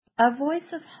A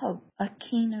Voice of Hope, a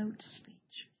Keynote Speech.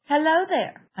 Hello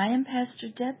there. I am Pastor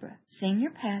Deborah,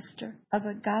 Senior Pastor of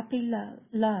Agape Love.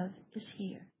 Love is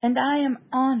here. And I am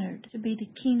honored to be the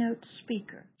keynote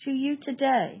speaker to you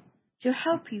today to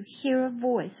help you hear a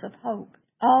voice of hope.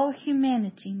 All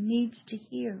humanity needs to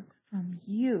hear from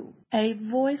you a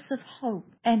voice of hope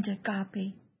and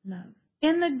agape love.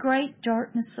 In the great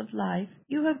darkness of life,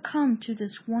 you have come to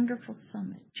this wonderful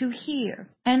summit to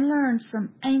hear and learn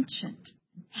some ancient,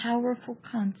 powerful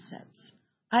concepts,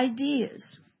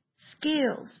 ideas,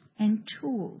 skills, and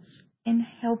tools in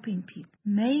helping people,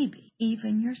 maybe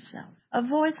even yourself. A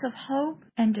voice of hope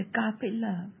and agape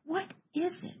love. What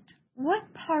is it?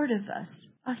 What part of us,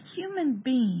 a human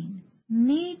being,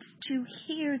 needs to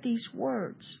hear these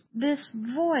words, this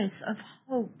voice of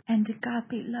hope and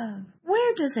agape love?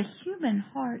 Where does a human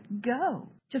heart go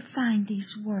to find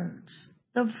these words?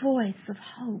 The voice of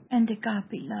hope and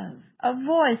agape love. A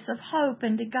voice of hope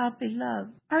and agape love.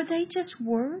 Are they just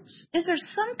words? Is there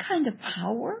some kind of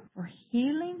power or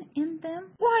healing in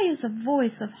them? Why is a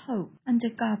voice of hope and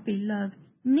agape love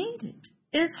needed?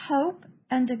 Is hope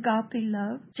and agape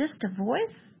love just a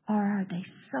voice, or are they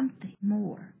something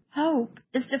more? Hope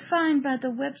is defined by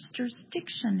the Webster's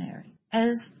Dictionary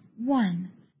as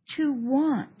one, to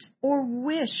want or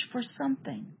wish for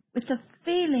something with a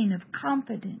feeling of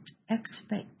confident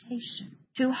expectation.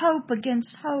 To hope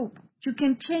against hope, to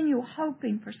continue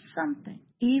hoping for something,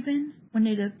 even when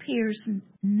it appears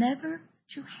never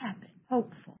to happen.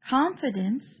 Hopeful.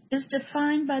 Confidence is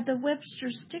defined by the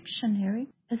Webster's Dictionary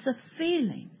as a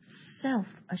feeling,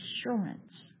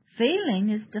 self-assurance. Feeling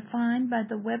is defined by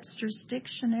the Webster's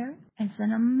Dictionary as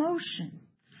an emotion,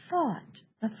 thought,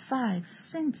 the five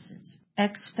senses.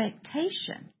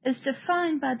 Expectation is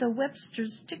defined by the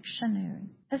Webster's Dictionary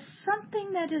as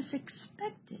something that is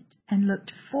expected and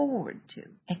looked forward to.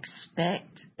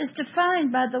 Expect is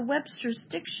defined by the Webster's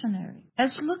Dictionary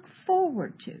as look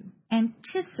forward to,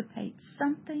 anticipate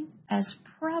something as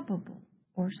probable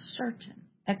or certain.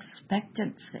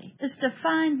 Expectancy is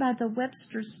defined by the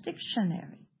Webster's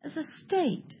Dictionary as a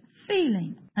state,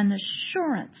 feeling, an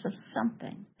assurance of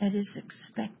something that is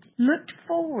expected, looked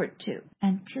forward to,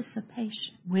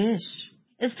 anticipation. Wish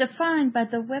is defined by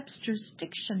the Webster's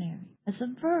Dictionary as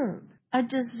a verb, a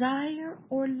desire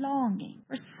or longing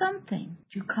for something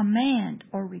to command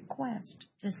or request,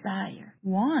 desire.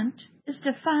 Want is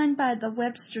defined by the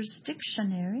Webster's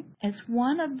Dictionary as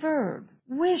one, a verb,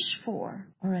 wish for,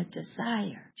 or a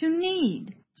desire. To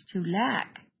need, to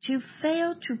lack, to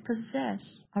fail to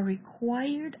possess a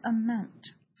required amount.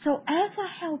 So as a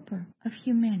helper of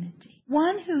humanity,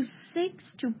 one who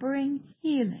seeks to bring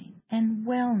healing and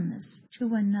wellness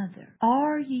to another,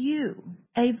 are you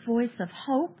a voice of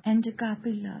hope and agape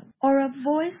love, or a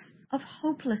voice of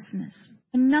hopelessness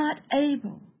and not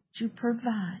able to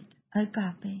provide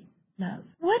agape love?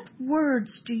 What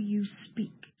words do you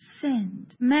speak,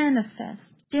 send,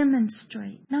 manifest,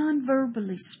 demonstrate,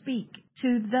 non-verbally speak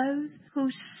to those who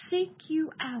seek you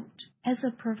out as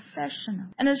a professional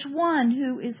and as one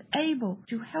who is able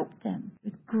to help them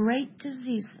with great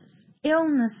diseases,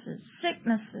 illnesses,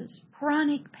 sicknesses,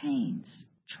 chronic pains,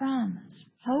 traumas,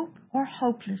 hope or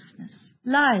hopelessness,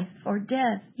 life or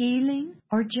death, healing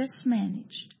or just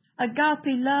managed, agape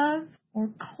love or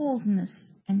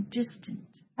coldness and distant?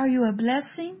 Are you a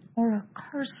blessing or a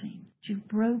cursing to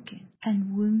broken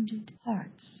and wounded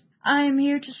hearts? I am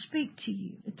here to speak to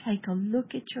you, to take a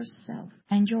look at yourself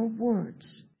and your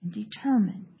words and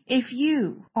determine if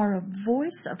you are a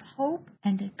voice of hope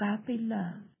and agape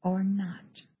love or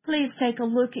not. Please take a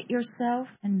look at yourself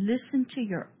and listen to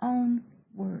your own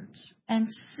words and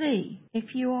see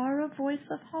if you are a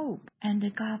voice of hope and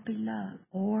agape love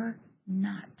or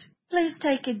not. Please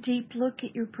take a deep look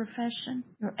at your profession,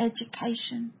 your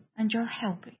education, and your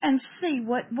helping, and see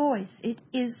what voice it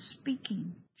is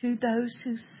speaking to those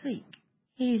who seek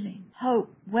healing,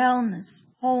 hope, wellness,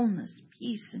 wholeness,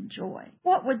 peace, and joy.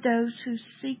 What would those who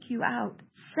seek you out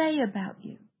say about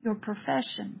you, your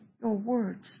profession, your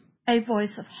words? A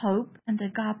voice of hope and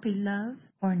agape love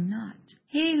or not?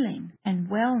 Healing and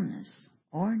wellness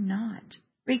or not?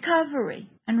 Recovery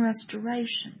and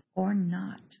restoration or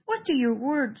not? What do your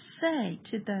words say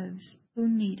to those who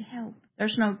need help?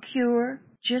 There's no cure,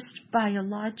 just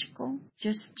biological,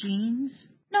 just genes.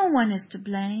 No one is to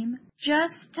blame.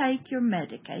 Just take your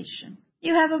medication.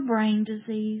 You have a brain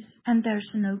disease and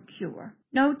there's no cure.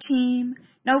 No team,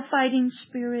 no fighting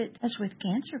spirit as with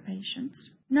cancer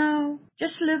patients. No,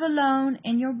 just live alone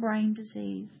in your brain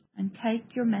disease and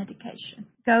take your medication.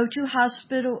 Go to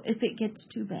hospital if it gets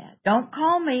too bad. Don't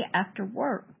call me after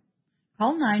work.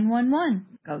 Call 911.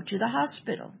 Go to the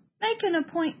hospital. Make an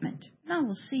appointment, and I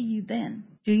will see you then.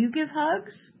 Do you give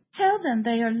hugs? Tell them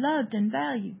they are loved and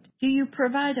valued. Do you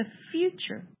provide a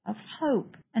future of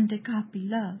hope and agape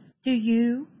love? Do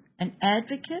you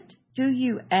advocate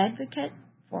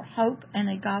for hope and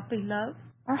agape love,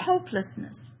 or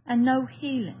hopelessness and no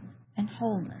healing and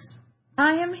wholeness?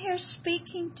 I am here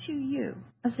speaking to you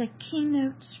as a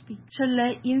keynote speaker to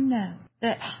let you know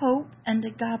that hope and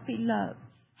agape love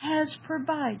has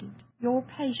provided your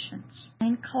patients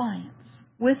and clients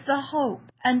with the hope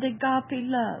and agape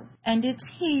love and its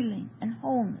healing and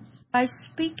wholeness by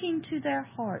speaking to their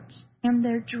hearts and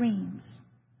their dreams,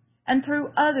 and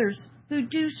through others who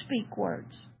do speak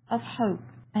words of hope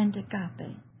and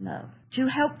agape love, to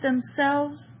help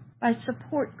themselves by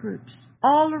support groups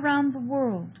all around the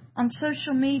world, on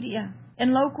social media,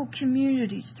 in local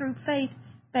communities, through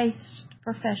faith-based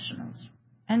professionals,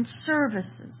 and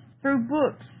services, through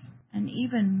books, and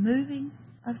even movies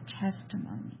of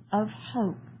testimonies of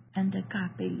hope and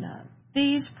agape love.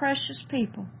 These precious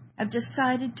people have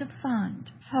decided to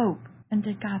find hope and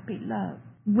agape love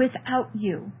without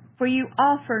you, for you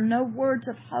offer no words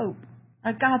of hope,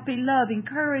 agape love,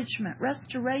 encouragement,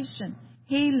 restoration,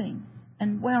 healing,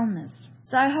 and wellness.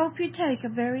 So I hope you take a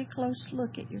very close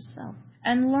look at yourself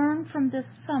and learn from this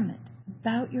summit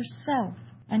about yourself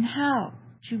and how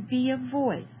to be a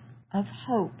voice of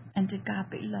hope and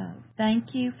agape love.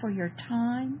 Thank you for your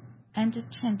time and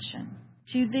attention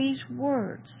to these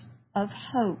words of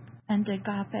hope and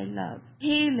agape love,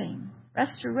 healing,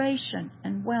 restoration,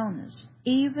 and wellness,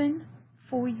 even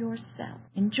for yourself.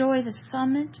 Enjoy the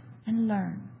summit and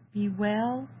learn. Be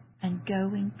well and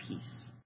go in peace.